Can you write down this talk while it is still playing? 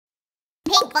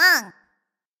Pinkfong.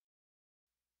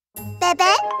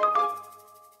 Bebe,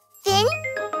 Fin,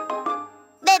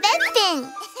 Bebe, Fin.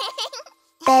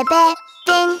 Bebe,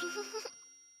 Fin,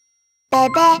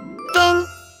 Bebe, Fin.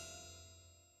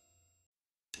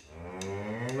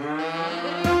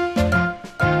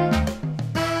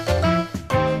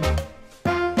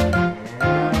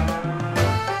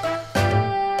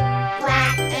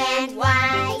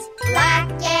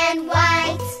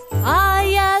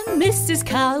 Mrs.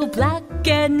 Cow, black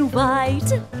and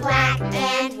white. Black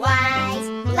and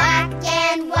white, black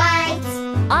and white.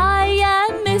 I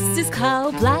am Mrs.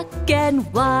 Cow, black and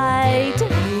white.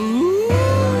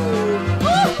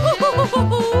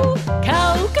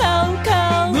 Cow, cow,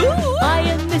 cow. I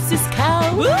am Mrs.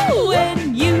 Cow.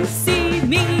 When you see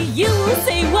me, you will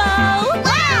say wow.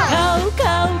 Cow,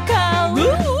 cow, cow.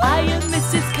 I am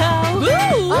Mrs. Cow.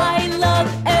 I love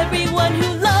everyone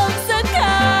who loves a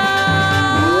cow.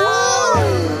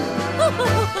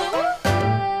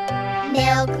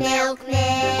 Milk, milk,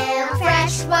 milk,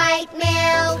 fresh white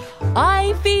milk.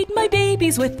 I feed my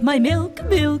babies with my milk,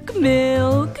 milk,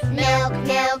 milk. Milk,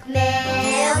 milk,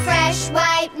 milk, fresh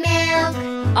white milk.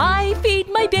 I feed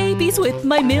my babies with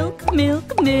my milk,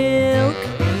 milk, milk.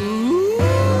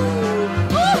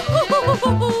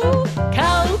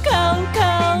 Cow, cow,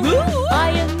 cow.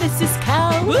 I am Mrs.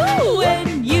 Cow.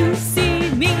 When you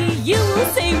see me, you will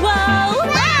say wow.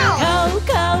 Cow,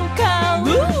 cow, cow.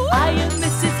 I am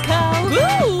Mrs. Cow.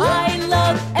 I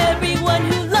love everyone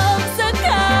who loves a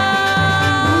cow.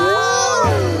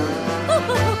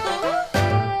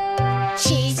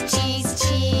 Cheese, cheese,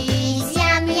 cheese,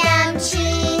 yum, yum,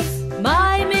 cheese.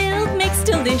 My milk makes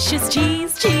delicious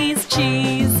cheese, cheese,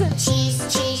 cheese. Cheese,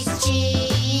 cheese,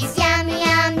 cheese, yum,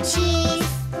 yum, cheese.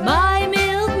 My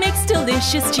milk makes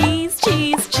delicious cheese,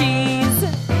 cheese, cheese.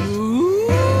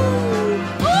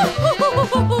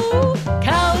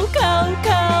 Cow, cow,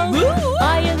 cow.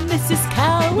 I am Mrs.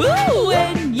 Cow.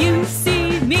 When you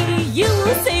see me, you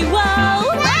will say wow.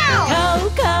 Cow,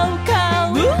 cow,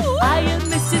 cow. I am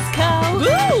Mrs. Cow.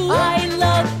 I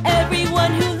love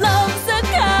everyone who loves a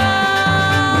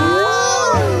cow.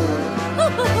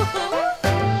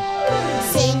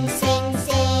 Sing, sing,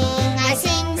 sing, I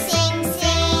sing, sing,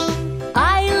 sing.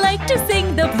 I like to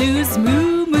sing the blues,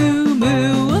 moo, moo,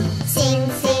 moo. Sing,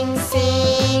 sing,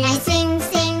 sing, I sing,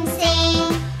 sing,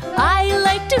 sing. I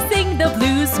like to sing the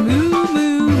blues, moo,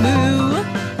 moo, moo.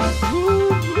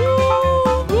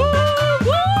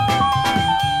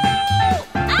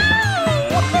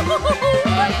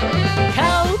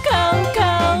 Cow, cow,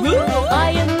 cow.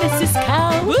 I am Mrs.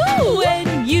 Cow. When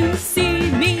you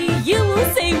see me, you will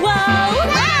say wow.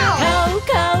 Cow,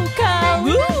 cow, cow.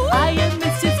 I am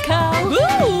Mrs. Cow.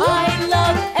 I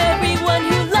love everyone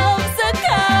who loves a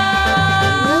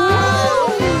cow.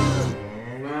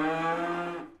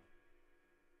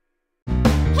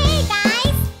 Hey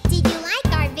guys, did you like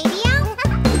our video?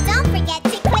 Don't forget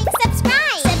to click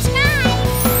subscribe.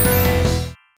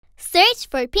 Search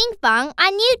for Pinkfong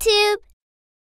on YouTube.